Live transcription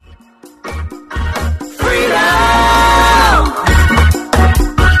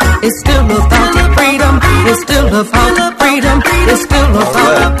It's still about freedom. It's still about freedom. It's still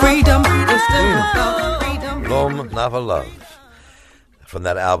about freedom. It's still about freedom. Lom Nava Love. From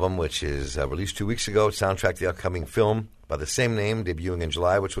that album, which is released 2 weeks ago, soundtrack to the upcoming film by the same name, debuting in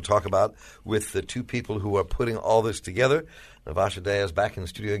July, which we'll talk about with the two people who are putting all this together. Navasha Day is back in the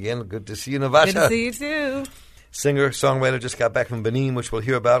studio again. Good to see you, Navasha. Good to see you, too. Singer, songwriter, just got back from Benin, which we'll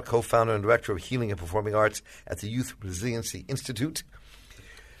hear about, co-founder and director of Healing and Performing Arts at the Youth Resiliency Institute.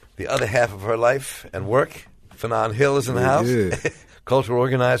 The other half of her life and work, Fanon Hill is in the house, cultural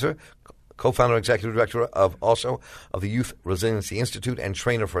organizer, co-founder and executive director of the Youth Resiliency Institute and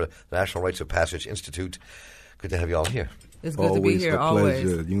trainer for the National Rites of Passage Institute. Good to have you all here. It's good to be here, always.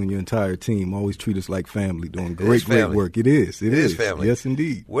 Pleasure. You and your entire team always treat us like family, doing great work. It is. It is family. Yes,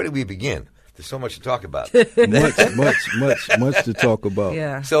 indeed. Where do we begin? There's so much to talk about. much to talk about.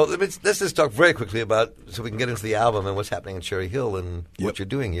 Yeah. So let's just talk very quickly about, so we can get into the album and what's happening in Cherry Hill and what you're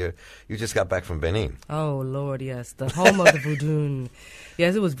doing here. You just got back from Benin. Oh, Lord, yes. The home of the Voodoo.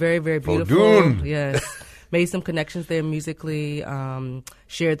 Yes, it was very, very beautiful. Voodoo. Yes. Made some connections there musically,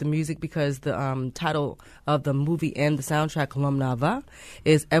 shared the music because the title of the movie and the soundtrack, Lom Nava,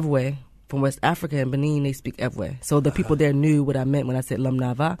 is Ewe. From West Africa and Benin, they speak Ewe. So the people there knew what I meant when I said Lom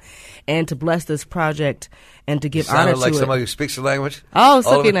Nava. And to bless this project and to give honor to like it. Somebody who speaks the language? Oh,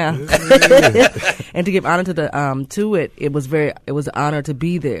 Suki now. And to give honor to it, it was an honor to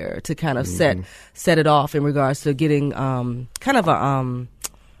be there to kind of set it off in regards to getting kind of a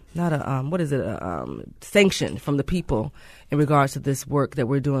sanction from the people in regards to this work that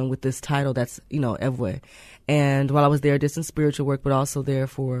we're doing with this title that's, Ewe. And while I was there, I did some spiritual work, but also there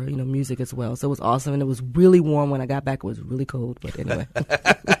for, music as well. So it was awesome. And it was really warm when I got back. It was really cold, but anyway.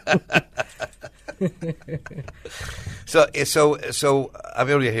 So I'm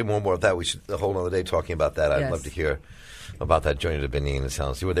able to hear more of that. We should a whole other day talking about that. I'd love to hear about that journey to Benin. It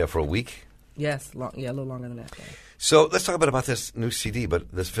sounds, you were there for a week? Yes, a little longer than that. Yeah. So let's talk about this new CD,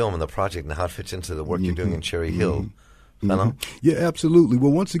 but this film and the project and how it fits into the work you're doing in Cherry Hill. Yeah, absolutely.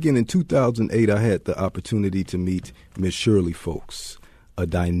 Well, once again, in 2008, I had the opportunity to meet Miss Shirley Folks, a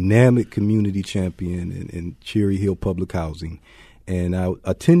dynamic community champion in Cherry Hill Public Housing. And I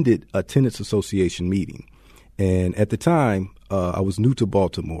attended a tenants association meeting. And at the time, I was new to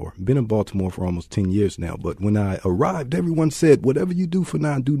Baltimore. Been in Baltimore for almost 10 years now. But when I arrived, everyone said, whatever you do for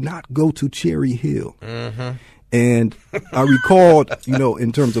now, do not go to Cherry Hill. Mm-hmm. And I recalled,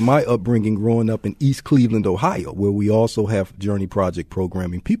 in terms of my upbringing growing up in East Cleveland, Ohio, where we also have Journey Project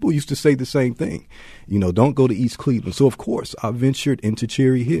programming, people used to say the same thing, don't go to East Cleveland. So, of course, I ventured into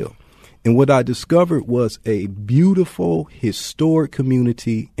Cherry Hill. And what I discovered was a beautiful, historic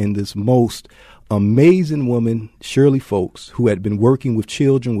community in this most amazing woman, Shirley Folks, who had been working with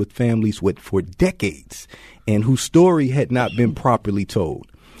children, with families for decades, and whose story had not been properly told.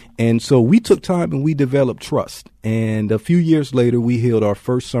 And so we took time and we developed trust. And a few years later, we held our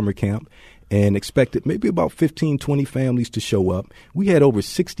first summer camp and expected maybe about 15, 20 families to show up. We had over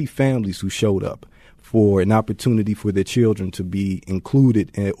 60 families who showed up for an opportunity for their children to be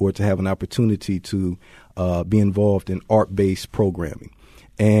included or to have an opportunity to be involved in art-based programming.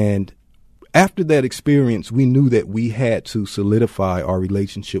 And after that experience, we knew that we had to solidify our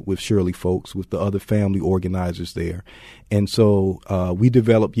relationship with Shirley Folks, with the other family organizers there. And so we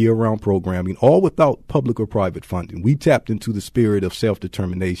developed year-round programming, all without public or private funding. We tapped into the spirit of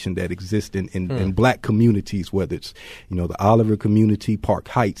self-determination that exists in black communities, whether it's, the Oliver community, Park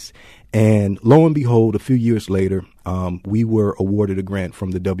Heights. And lo and behold, a few years later, we were awarded a grant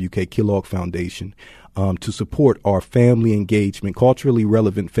from the W.K. Kellogg Foundation to support our family engagement, culturally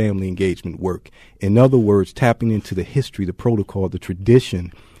relevant family engagement work. In other words, tapping into the history, the protocol, the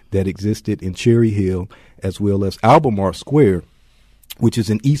tradition that existed in Cherry Hill, as well as Albemarle Square, which is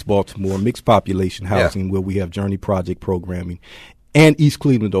in East Baltimore, mixed population housing, where we have Journey Project programming, and East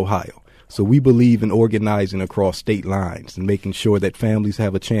Cleveland, Ohio. So we believe in organizing across state lines and making sure that families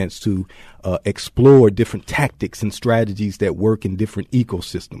have a chance to explore different tactics and strategies that work in different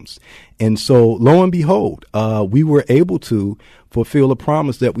ecosystems. And so, lo and behold, we were able to fulfill a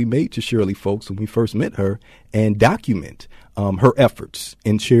promise that we made to Shirley Folks when we first met her and document her efforts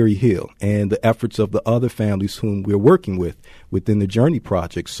in Cherry Hill and the efforts of the other families whom we're working with within the Journey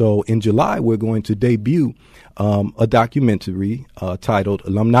Project. So in July, we're going to debut a documentary titled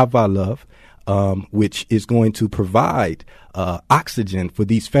Lom Nava Love, which is going to provide oxygen for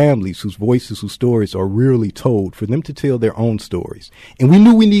these families whose voices, whose stories are really told, for them to tell their own stories. And we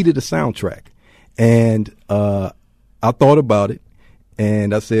knew we needed a soundtrack. And I thought about it.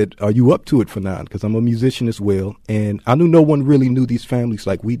 And I said, are you up to it, Fanon? Because I'm a musician as well. And I knew no one really knew these families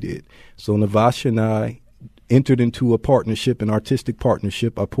like we did. So Navasha and I entered into a partnership, an artistic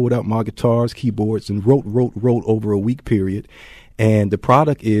partnership. I pulled out my guitars, keyboards, and wrote over a week period. And the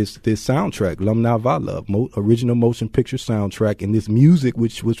product is this soundtrack, Lum Nava Love, original motion picture soundtrack. And this music,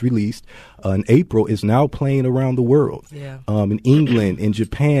 which was released in April, is now playing around the world. Yeah. In England, in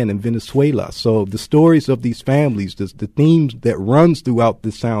Japan, in Venezuela. So the stories of these families, the themes that runs throughout the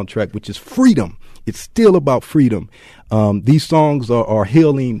soundtrack, which is freedom. It's still about freedom. These songs are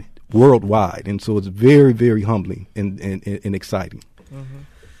healing worldwide. And so it's very, very humbling and exciting. Mm-hmm.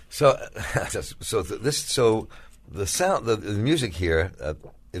 The sound, the music here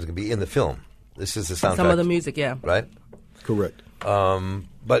is going to be in the film. This is the soundtrack. Some of the music, yeah. Right? Correct.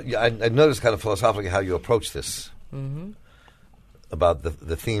 But I noticed kind of philosophically how you approach this, about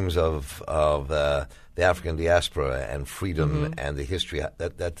the themes of the African diaspora and freedom and the history.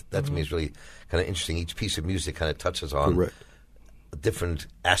 That to me is really kind of interesting. Each piece of music kind of touches on Correct. a different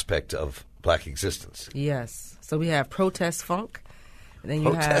aspect of black existence. Yes. So we have protest funk. And then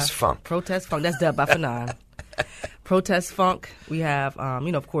Protest funk. Protest funk. That's dubbed by Fanon. Protest funk. We have,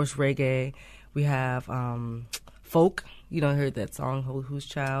 of course, reggae. We have folk. Heard that song, Who's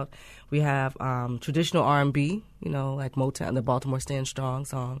Child. We have traditional R&B, like Motown, the Baltimore Stand Strong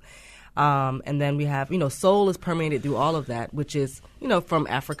song. And then we have, soul is permeated through all of that, which is, from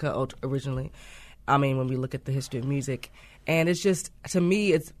Africa originally. When we look at the history of music. And it's just, to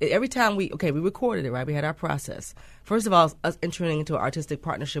me, every time we recorded it, right? We had our process. First of all, us entering into an artistic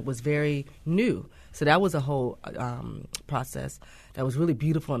partnership was very new. So that was a whole process that was really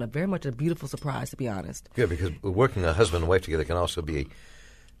beautiful and very much a beautiful surprise, to be honest. Good, because working a husband and wife together can also be,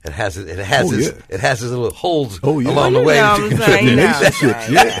 it has its little holes along the way. No,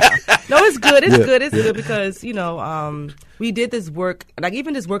 it's good. It's good. It's good because, we did this work, like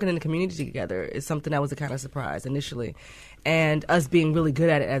even just working in the community together is something that was a kind of surprise initially. And us being really good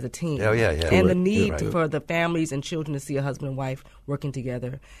at it as a team. Oh, yeah. And the need for the families and children to see a husband and wife working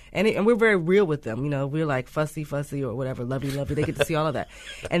together. And we're very real with them. We're like fussy or whatever, lovey. They get to see all of that.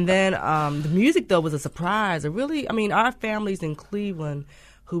 And then the music, though, was a surprise. Our families in Cleveland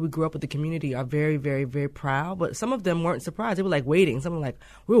who we grew up with, the community, are very, very, very proud. But some of them weren't surprised. They were like waiting. Some were like,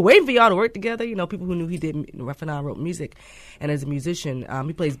 we were waiting for y'all to work together. People who knew he did. Fanon wrote music. And as a musician,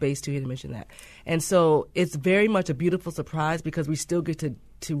 he plays bass too. He didn't mention that. And so it's very much a beautiful surprise because we still get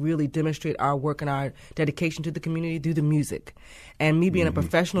to really demonstrate our work and our dedication to the community through the music. And me being a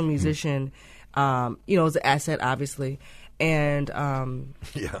professional musician, is an asset, obviously. And I'm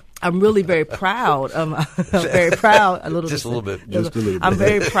really very proud. Very proud. Just a little bit. I'm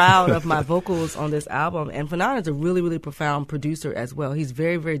very proud of my vocals on this album. And Fanon is a really, really profound producer as well. He's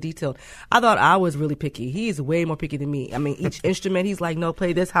very, very detailed. I thought I was really picky. He's way more picky than me. Each instrument, he's like, no,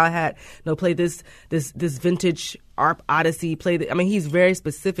 play this hi-hat. No, play this vintage ARP Odyssey. He's very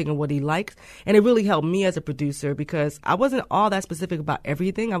specific in what he likes. And it really helped me as a producer because I wasn't all that specific about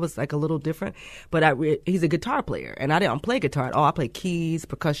everything. I was like a little different. But he's a guitar player. And I didn't play guitar at all. I play keys,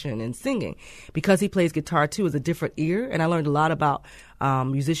 percussion, and singing. Because he plays guitar too, is a different ear. And I learned a lot about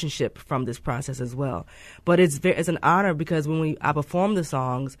musicianship from this process as well. But it's an honor because when I perform the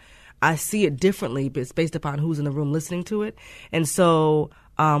songs, I see it differently. It's based upon who's in the room listening to it. And so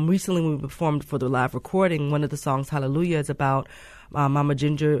recently when we performed for the live recording, one of the songs, Hallelujah, is about Mama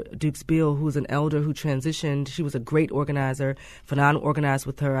Ginger Dukes Bill, who's an elder who transitioned. She was a great organizer. Fanon organized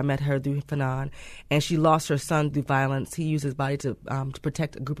with her. I met her through Fanon. And she lost her son through violence. He used his body to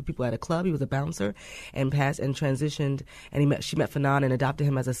protect a group of people at a club. He was a bouncer and transitioned. And she met Fanon and adopted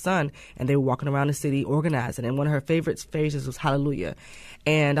him as a son. And they were walking around the city organizing. And one of her favorite phrases was Hallelujah.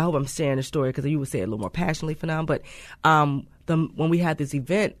 And I hope I'm sharing the story because you would say it a little more passionately, Fanon. But when we had this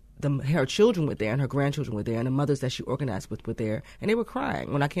event, her children were there and her grandchildren were there and the mothers that she organized with were there and they were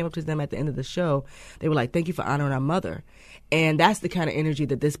crying. When I came up to them at the end of the show, they were like, thank you for honoring our mother. And that's the kind of energy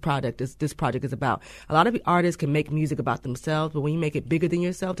that this project is about. A lot of artists can make music about themselves, but when you make it bigger than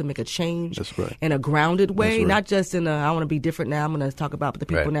yourself to make a change in a grounded way, not just in I want to be different now, I'm going to talk about the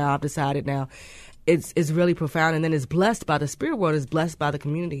people now, I've decided now. It's really profound, and then it's blessed by the spirit world, it's blessed by the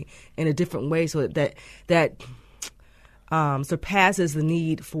community in a different way so that surpasses the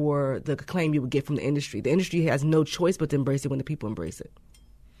need for the acclaim you would get from the industry. The industry has no choice but to embrace it when the people embrace it.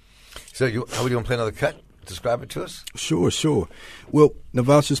 So are we going to play another cut? Describe it to us. Sure. Well,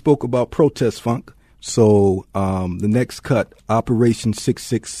 Navasha spoke about protest funk. So the next cut, Operation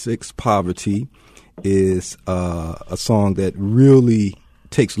 666 Poverty, is a song that really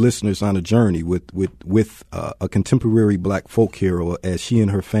takes listeners on a journey with a contemporary black folk hero as she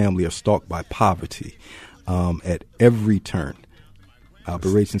and her family are stalked by poverty at every turn.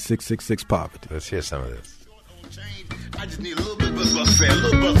 Operation 666 Poverty. Let's hear some of this. I just need a little bit of bus fare,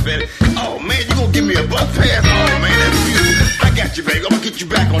 Oh, man, you gonna give me a bus pass? Oh, man, that's beautiful. I got you, baby. I'm gonna get you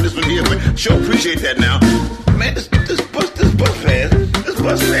back on this one here, man. Sure appreciate that now. Man, this bus pass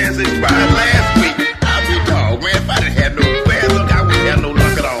expired last week. I'll be dog, man. If I didn't have no bad luck, I wouldn't have no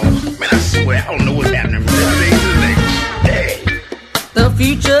luck at all. Man, I swear, I don't know what's happening from this day to the next. Hey. The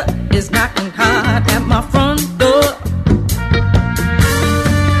future is knocking hard at my front door.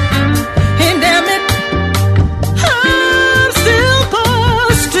 And damn it, I'm still poor.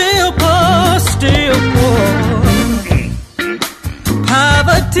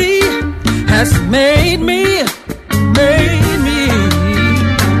 Poverty has made me a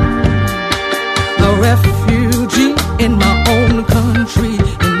refugee in my own country,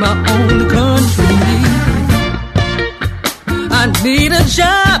 I need a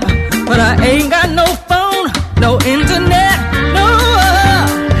job, but I ain't got no phone, no internet, no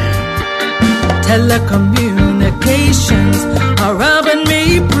telecommunications are robbing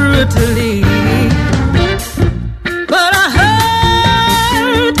me brutally. But I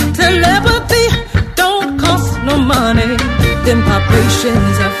heard telepathy don't cost no money. Them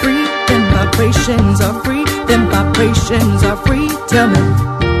vibrations are free, them vibrations are free, them vibrations are free. Tell me,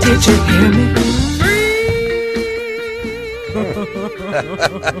 did you hear me?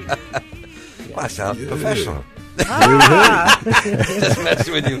 I sound professional. Just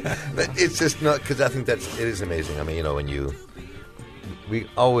messing with you. But it's just not, because I think it is amazing. I mean, you know, we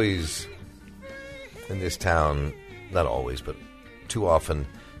always, in this town, not always, but too often,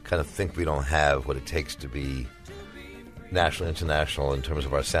 kind of think we don't have what it takes to be national, international in terms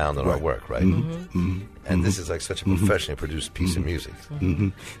of our sound and our work, right? And this is like such a professionally produced piece of music.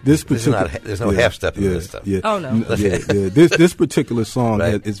 There's no half step in this stuff. Oh no. This particular song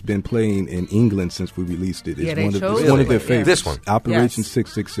has been playing in England since we released it. It's one of their favorites. This one, Operation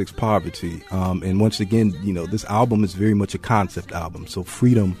 666 Poverty. And once again, you know, this album is very much a concept album. So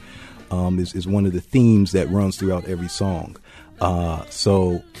freedom is one of the themes that runs throughout every song. Oh,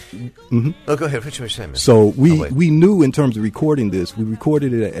 go ahead. What you were saying, man? So we knew in terms of recording this, we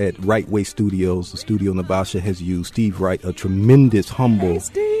recorded it at Right Way Studios, the studio Nava has used. Steve Wright, a tremendous, humble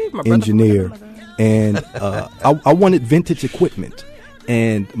engineer. And I wanted vintage equipment.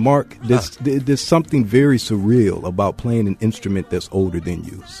 And Mark, there's something very surreal about playing an instrument that's older than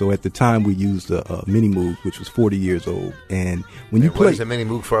you. So at the time we used a Mini Moog, which was 40 years old. And when you play, what is a Mini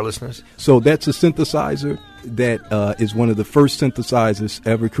Moog for our listeners? So that's a synthesizer that is one of the first synthesizers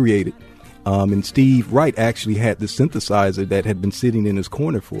ever created. And Steve Wright actually had this synthesizer that had been sitting in his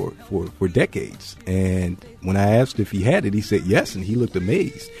corner for decades. And when I asked if he had it, he said yes, and he looked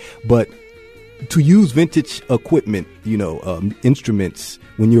amazed. But to use vintage equipment, you know, instruments,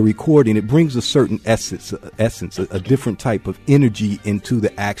 when you're recording, it brings a certain essence, a different type of energy into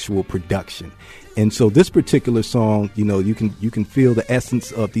the actual production. And so this particular song, you know, you can feel the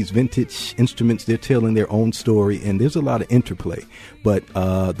essence of these vintage instruments. They're telling their own story, and there's a lot of interplay. But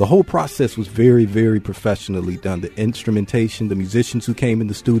the whole process was very, very professionally done. The instrumentation, the musicians who came in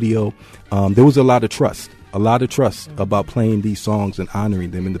the studio, there was a lot of trust. About playing these songs and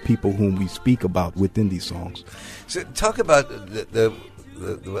honoring them and the people whom we speak about within these songs. So talk about the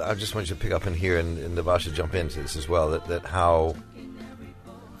I just want you to pick up in here, and Nava should jump into this as well, that how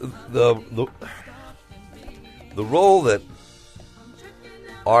the role that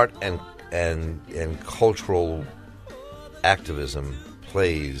art and cultural activism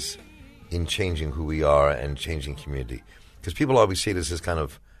plays in changing who we are and changing community. Because people always see this as kind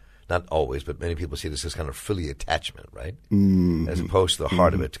of, not always, but many people see this as kind of frilly attachment, right? As opposed to the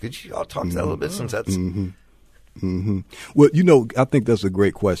heart of it. Could you all talk to that a little bit, since that's... Well, you know, I think that's a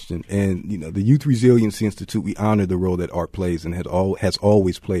great question. And, you know, the Youth Resiliency Institute, we honor the role that art plays and has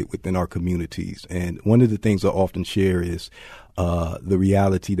always played within our communities. And one of the things I often share is the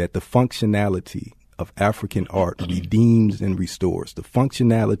reality that the functionality of African art redeems and restores. The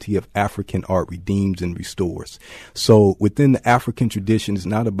functionality of African art redeems and restores. So within the African tradition, it's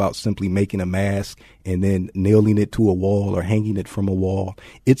not about simply making a mask and then nailing it to a wall or hanging it from a wall.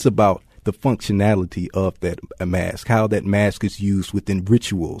 It's about the functionality of that mask, how that mask is used within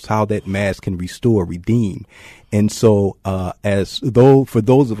rituals, how that mask can restore, redeem. And so, for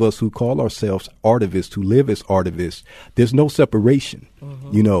those of us who call ourselves artivists, who live as artivists, there's no separation.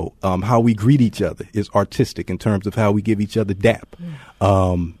 You know, how we greet each other is artistic in terms of how we give each other dap.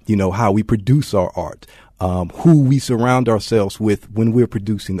 You know, how we produce our art. Who we surround ourselves with when we're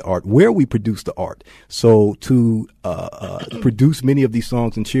producing the art, where we produce the art. So to produce many of these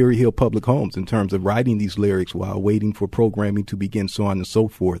songs in Cherry Hill public homes, in terms of writing these lyrics while waiting for programming to begin, so on and so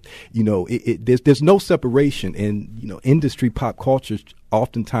forth, you know, there's no separation. And, you know, industry pop culture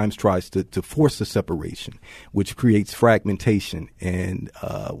oftentimes tries to force a separation, which creates fragmentation. And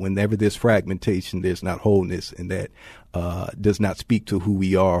whenever there's fragmentation, there's not wholeness, and that does not speak to who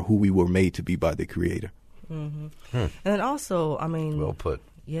we are, who we were made to be by the Creator. Mm-hmm. And then also, I mean, Well put.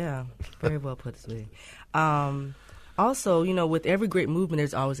 Yeah, very well put, sweetie. Also, with every great movement,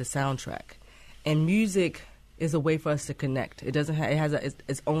 there's always a soundtrack, and music is a way for us to connect. It doesn't. It has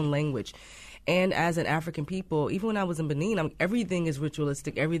its own language. And as an African people, even when I was in Benin, everything is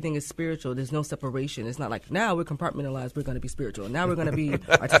ritualistic. Everything is spiritual. There's no separation. It's not like now we're compartmentalized. We're going to be spiritual. Now we're going to be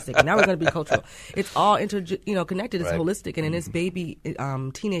artistic. And now we're going to be cultural. It's all connected. It's right. holistic. And in this baby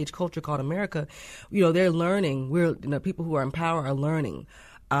teenage culture called America, they're learning. People who are in power are learning.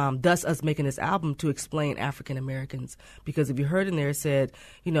 Thus, us making this album to explain African Americans. Because if you heard in there, it said,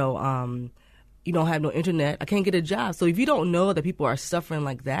 you don't have no internet, I can't get a job. So if you don't know that people are suffering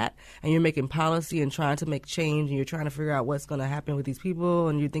like that, and you're making policy and trying to make change, and you're trying to figure out what's going to happen with these people,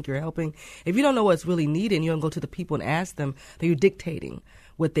 and you think you're helping, if you don't know what's really needed, and you don't go to the people and ask them, then you're dictating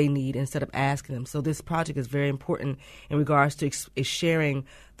what they need instead of asking them. So this project is very important in regards to sharing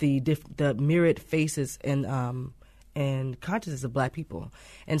the myriad faces and consciousness of black people.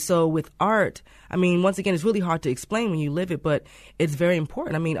 And so with art, once again, it's really hard to explain when you live it, but it's very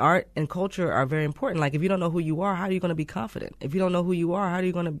important. Art and culture are very important. Like, if you don't know who you are, how are you going to be confident? If you don't know who you are, how are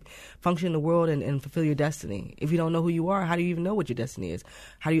you going to function in the world and fulfill your destiny? If you don't know who you are, how do you even know what your destiny is?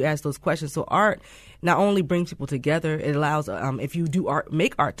 How do you ask those questions? So art not only brings people together, it allows, if you do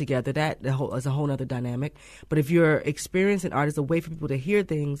make art together, that is a whole other dynamic. But if you're experiencing art, it's a way for people to hear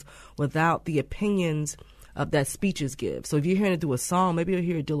things without the opinions of that speeches give. So if you're hearing it through a song, maybe you'll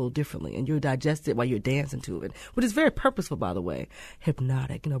hear it a little differently, and you'll digest it while you're dancing to it, which is very purposeful, by the way.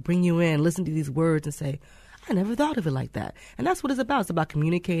 Hypnotic, bring you in, listen to these words and say, I never thought of it like that. And that's what it's about. It's about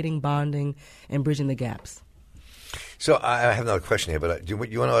communicating, bonding, and bridging the gaps. So I have another question here, but do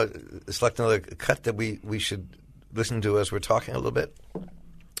you want to select another cut that we should listen to as we're talking a little bit?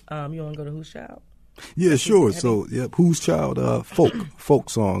 You want to go to Who's Child? Yeah, sure. So, Who's Child, folk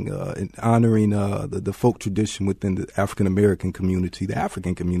song, honoring the folk tradition within the African American community, the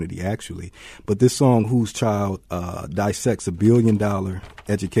African community actually. But this song, Who's Child, dissects $1 billion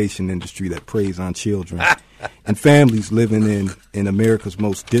education industry that preys on children and families living in America's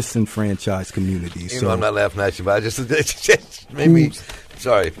most disenfranchised communities. I'm not laughing at you, but it just made me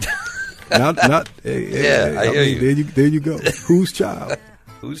sorry. I hear you. There you go. Who's Child?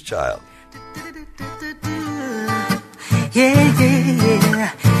 Who's Child? Yeah, yeah,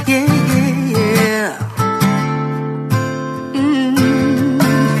 yeah, yeah, yeah.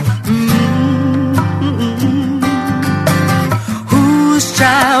 Whose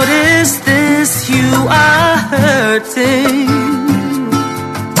child is this you are hurting?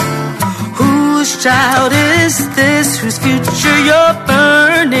 Whose child is this whose future you're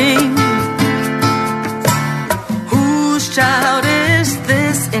burning? Whose child is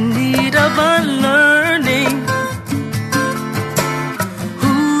this in need of unlearning?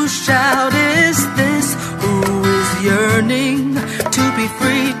 Whose child is this who is yearning to be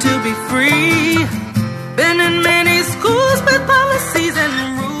free, to be free? Been in many schools with policies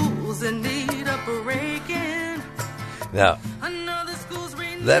and rules in need of breaking. Now,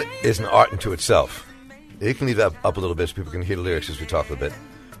 that is an art unto itself. You can leave that up a little bit so people can hear the lyrics as we talk a little bit.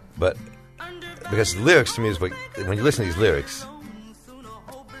 But because the lyrics to me is when you listen to these lyrics,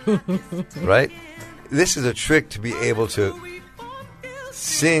 right? This is a trick to be able to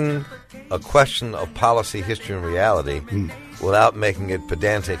sing a question of policy, history, and reality without making it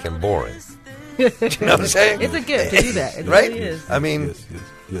pedantic and boring. Do you know what I'm saying? It's a gift to do that. It right? really is.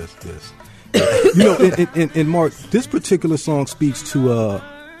 Yes. And Mark, this particular song speaks to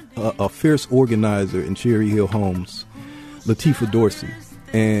a fierce organizer in Cherry Hill Homes, Latifah Dorsey.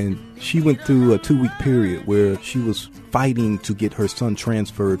 And she went through a 2-week period where she was fighting to get her son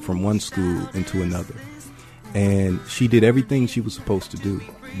transferred from one school into another. And she did everything she was supposed to do,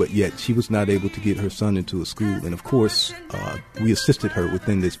 but yet she was not able to get her son into a school. And of course, we assisted her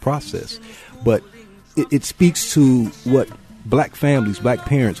within this process. But it speaks to what black families, black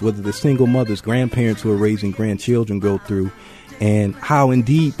parents, whether they're single mothers, grandparents who are raising grandchildren, go through, and how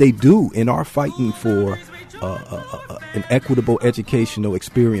indeed they do and are fighting for an equitable educational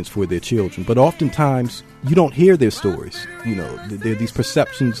experience for their children. But oftentimes you don't hear their stories. There are these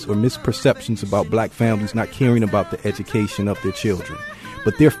perceptions or misperceptions about black families not caring about the education of their children.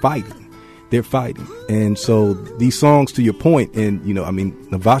 But they're fighting. And so these songs, to your point, and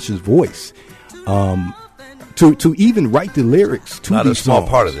Navasha's voice, to even write the lyrics to Not these a small songs.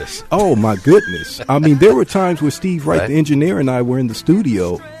 part of this. Oh my goodness! I mean, there were times where Steve Wright, Right. the engineer, and I were in the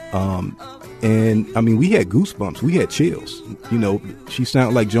studio, and I mean, we had goosebumps, we had chills. You know, she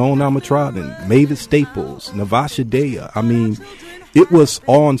sounded like Joan Armatradin, Mavis Staples, Navasha Dea. I mean, it was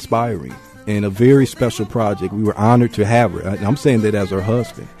awe-inspiring and a very special project. We were honored to have her. I'm saying that as her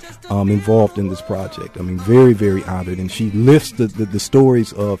husband, involved in this project. I mean, very, very honored. And she lifts the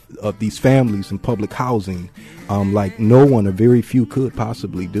stories of these families in public housing like no one or very few could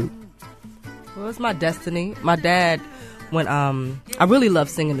possibly do. Well, it's my destiny. My dad, when I really love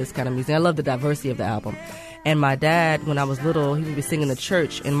singing this kind of music. I love the diversity of the album. And my dad, when I was little, he would be singing in the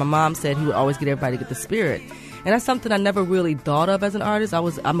church, and my mom said he would always get everybody to get the spirit. And that's something I never really thought of as an artist.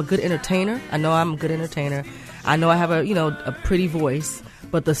 I'm a good entertainer. I know I'm a good entertainer. I know I have a pretty voice,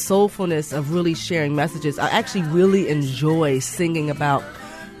 but the soulfulness of really sharing messages, I actually really enjoy singing about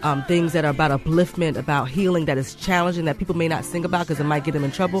things that are about upliftment, about healing that is challenging, that people may not sing about because it might get them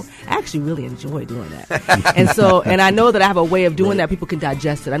in trouble. I actually really enjoy doing that. and I know that I have a way of doing that. People can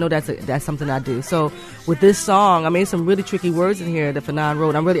digest it. I know that's something I do. So with this song, I mean, some really tricky words in here that Fanon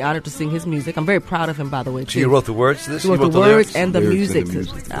wrote. I'm really honored to sing his music. I'm very proud of him, by the way, too. So you wrote the words to this? He wrote You the words lyrics? and the Lyrics music and the to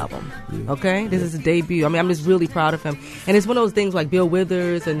music. this album. Yeah. Okay? This is his debut. I mean, I'm just really proud of him. And it's one of those things like Bill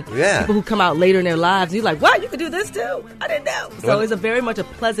Withers and Yeah. people who come out later in their lives. And you're like, what? You can do this too? I didn't know. So Well- it's a very much a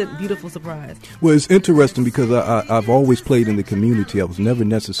pleasant, beautiful surprise. Well, it's interesting because I've always played in the community. I was never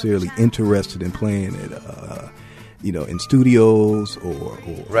necessarily interested in playing at, in studios or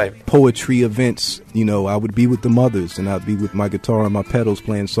Right. poetry events. You know, I would be with the mothers, and I'd be with my guitar and my pedals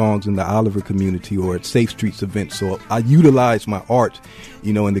playing songs in the Oliver community or at Safe Streets events. So I utilized my art,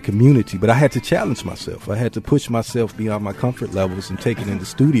 in the community. But I had to challenge myself. I had to push myself beyond my comfort levels and take it in the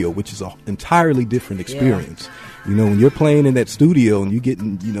studio, which is an entirely different experience. You know, when you're playing in that studio and you're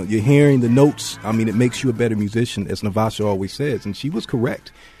getting, you're hearing the notes, I mean, it makes you a better musician, as Navasha always says. And she was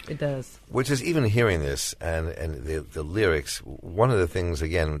correct. It does. Which is, even hearing this and the lyrics, one of the things,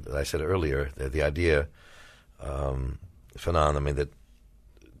 again, that I said earlier, the idea, Fanon, I mean, that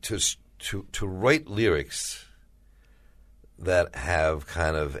to write lyrics that have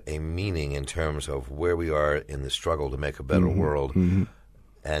kind of a meaning in terms of where we are in the struggle to make a better world,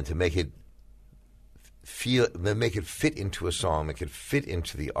 and to make it make it fit into a song, make it fit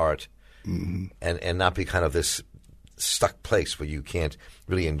into the art, and not be kind of this stuck place where you can't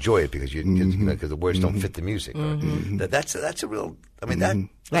really enjoy it because because the words don't fit the music. That's a real. I mean that.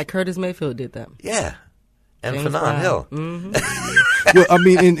 Like Curtis Mayfield did that. Yeah, and James Fanon Brown. Hill. Well, I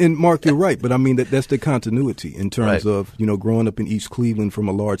mean, and Mark, you're right, but I mean that's the continuity in terms Right. of growing up in East Cleveland from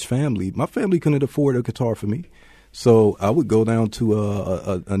a large family. My family couldn't afford a guitar for me, so I would go down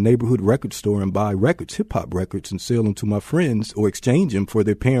to a neighborhood record store and buy records, hip hop records, and sell them to my friends or exchange them for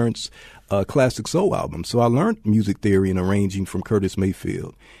their parents' classic soul albums. So I learned music theory and arranging from Curtis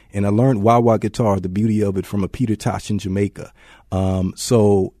Mayfield, and I learned wah-wah guitar, the beauty of it, from a Peter Tosh in Jamaica.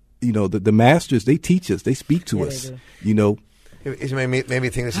 So the masters, they teach us, they speak to us. They do. It made me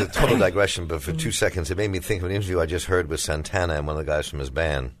think, this is a total digression, but for 2 seconds, it made me think of an interview I just heard with Santana and one of the guys from his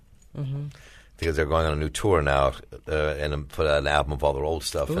band. Because they're going on a new tour now and put out an album of all their old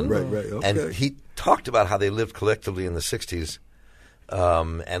stuff. And, Right, okay. and he talked about how they lived collectively in the 60s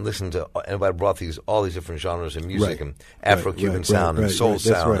and listened to, everybody brought all these different genres of music, Right. and Afro-Cuban Right, sound and soul That's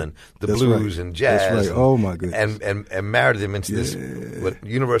sound right. and the That's blues right. and jazz. That's right. And, Oh, my goodness. and married them into this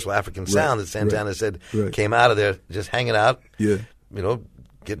universal African sound that Santana said came out of there just hanging out, Yeah.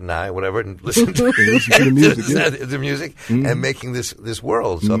 getting high, whatever, and listening to listen to the music, yeah. the music and making this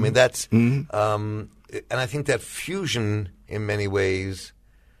world. So I mean, that's and I think that fusion, in many ways,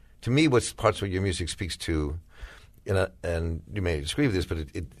 to me, what's parts of your music speaks to, and you may disagree with this, but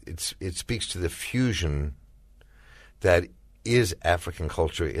it speaks to the fusion that is African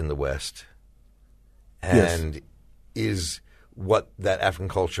culture in the West, and is what that African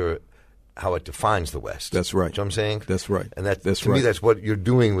culture, how it defines the West. That's right. You know what I'm saying? That's right. And That's to me, right. that's what you're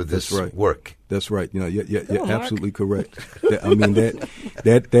doing with this That's right. work. That's right. You're on, Mark. absolutely correct. I mean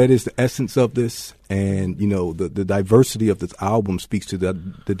that is the essence of this, and the diversity of this album speaks to the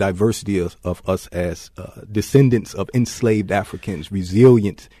diversity of us as descendants of enslaved Africans,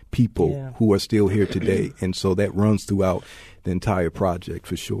 resilient people who are still here today, and so that runs throughout the entire project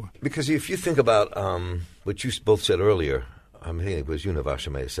for sure. Because if you think about what you both said earlier, I think it was you,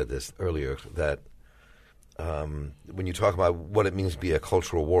 Navasha, may have said this earlier, that when you talk about what it means to be a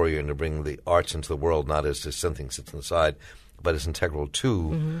cultural warrior and to bring the arts into the world, not as just something sits on the side, but as integral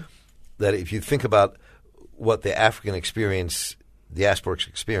too, that if you think about what the African experience, the diasporic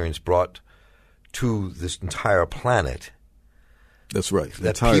experience brought to this entire planet, That's right.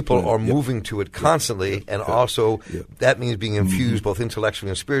 That people are moving to it constantly, and also that means being infused both intellectually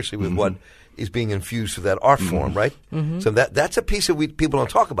and spiritually with what is being infused through that art form, right? So that's a piece that people don't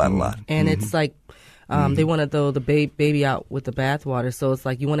talk about a lot. And it's like they want to throw the baby out with the bathwater. So it's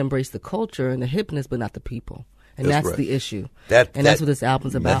like you want to embrace the culture and the hipness, but not the people. And that's the issue. That's what this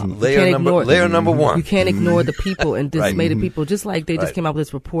album's about. Layer number one. You can't ignore the people and dismay the people. Just like they just came out with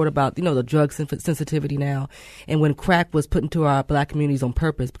this report about, the drug sensitivity now. And when crack was put into our black communities on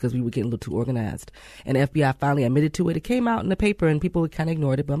purpose because we were getting a little too organized. And the FBI finally admitted to it. It came out in the paper and people kind of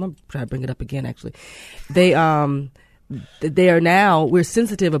ignored it. But I'm going to try to bring it up again, actually. We're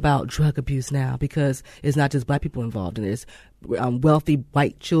sensitive about drug abuse now because it's not just black people involved and there's wealthy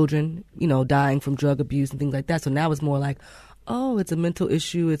white children, dying from drug abuse and things like that. So now it's more like, oh, it's a mental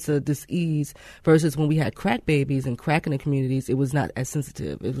issue, it's a disease, versus when we had crack babies and crack in the communities, it was not as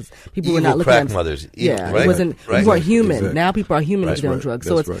sensitive. It was people were not looking crack at mothers. It wasn't. We weren't human. Exactly. Now people are human if they're on drugs.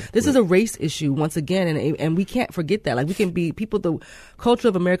 So this is a race issue once again, and we can't forget that. Like we can be people. The culture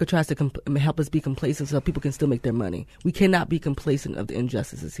of America tries to help us be complacent so people can still make their money. We cannot be complacent of the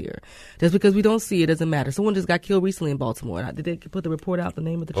injustices here. Just because we don't see it doesn't matter. Someone just got killed recently in Baltimore. Did they put the report out? The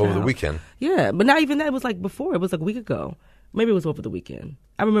name of the child over the weekend? Yeah, but not even that. It was like before. It was like a week ago. Maybe it was over the weekend.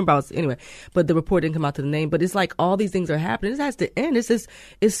 I remember anyway, but the report didn't come out to the name. But it's like all these things are happening. This has to end.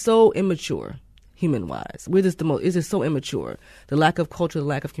 It's so immature, human wise. It's just so immature. The lack of culture, the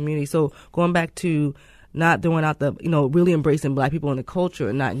lack of community. So going back to not throwing out really embracing black people in the culture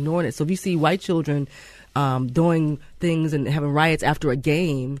and not ignoring it. So if you see white children doing things and having riots after a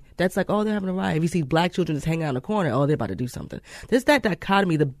game, that's like, oh, they're having a riot. If you see black children just hanging out in the corner, oh, they're about to do something. There's that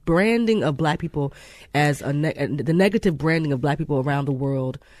dichotomy, the branding of black people as the negative branding of black people around the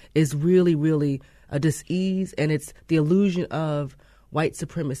world is really, really a dis-ease, and it's the illusion of white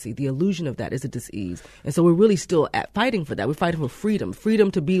supremacy. The illusion of that is a dis-ease. And so we're really still fighting for that. We're fighting for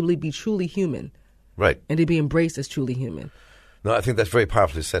freedom to be truly human. Right. And to be embraced as truly human. No, I think that's very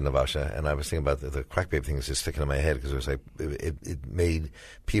powerfully said, Navasha. And I was thinking about the crack baby thing is just sticking in my head because it was like it made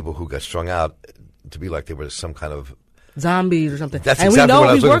people who got strung out to be like they were some kind of zombies or something. That's exactly what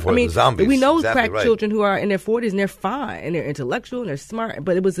I was looking for. Zombies. We know exactly crack children who are in their 40s and they're fine and they're intellectual and they're smart.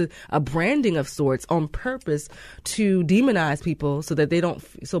 But it was a branding of sorts on purpose to demonize people so that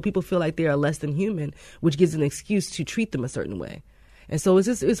so people feel like they are less than human, which gives an excuse to treat them a certain way. And so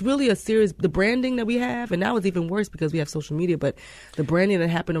it's really a serious, the branding that we have, and now it's even worse because we have social media, but the branding that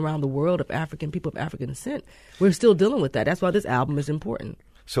happened around the world of people of African descent, we're still dealing with that. That's why this album is important.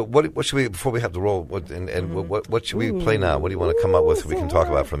 So what should we, before we have the roll, what should we play now? What do you want to come up with we can talk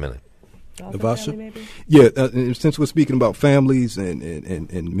about for a minute? Navasha? Yeah, since we're speaking about families and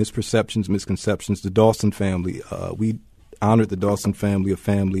misperceptions, misconceptions, the Dawson family, we honored the Dawson family, a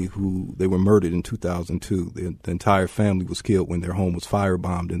family who they were murdered in 2002. The entire family was killed when their home was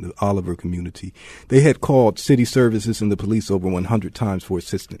firebombed in the Oliver community. They had called city services and the police over 100 times for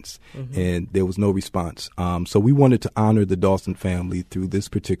assistance, and there was no response. So we wanted to honor the Dawson family through this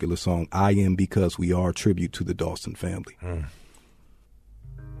particular song, I Am Because We Are, a tribute to the Dawson family.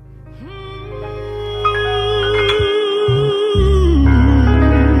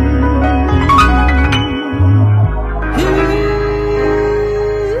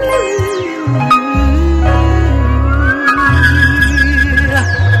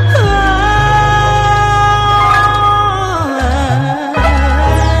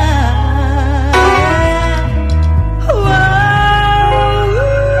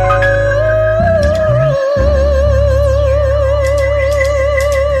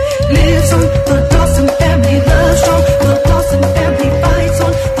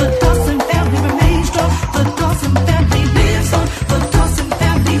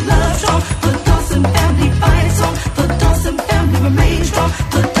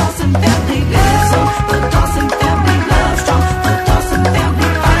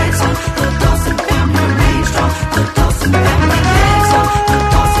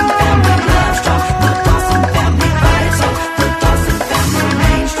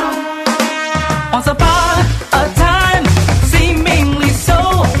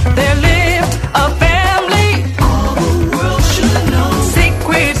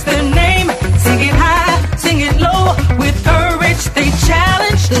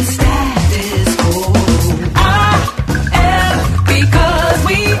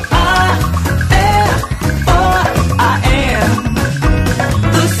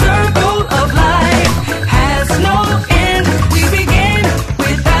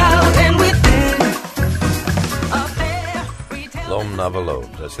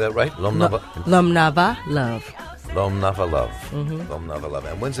 Is that right? Lum Nava, love. Lom Nava Love. Lom Nava Love.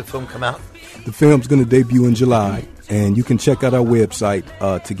 And when's the film come out? The film's going to debut in July, and you can check out our website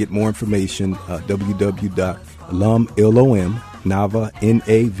to get more information, www.Nava,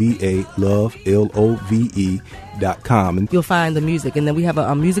 N-A-V-A, love, L-O-V-E.com. And you'll find the music, and then we have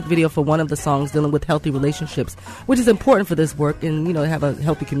a music video for one of the songs dealing with healthy relationships, which is important for this work, and have a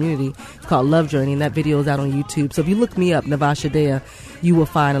healthy community. It's called Love Journey, and that video is out on YouTube. So if you look me up, Nava Shadaya, you will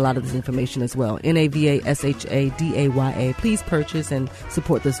find a lot of this information as well. Navashadaya. Please purchase and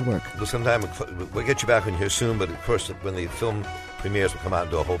support this work. Well, sometime we'll get you back on here soon, but first, when the film premieres, we'll come out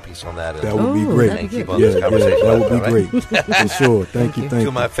and do a whole piece on that. That would be great. And keep on this conversation. That would be great. For sure. Thank you. Two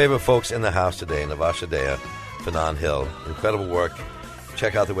of my favorite folks in the house today, Nava Shadaya, Fanon Hill. Incredible work.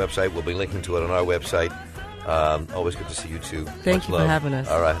 Check out the website. We'll be linking to it on our website. Always good to see you too. Thank you for having us.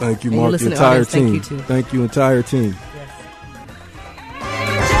 All right. Thank you, Mark. The entire team. Thank you, entire team.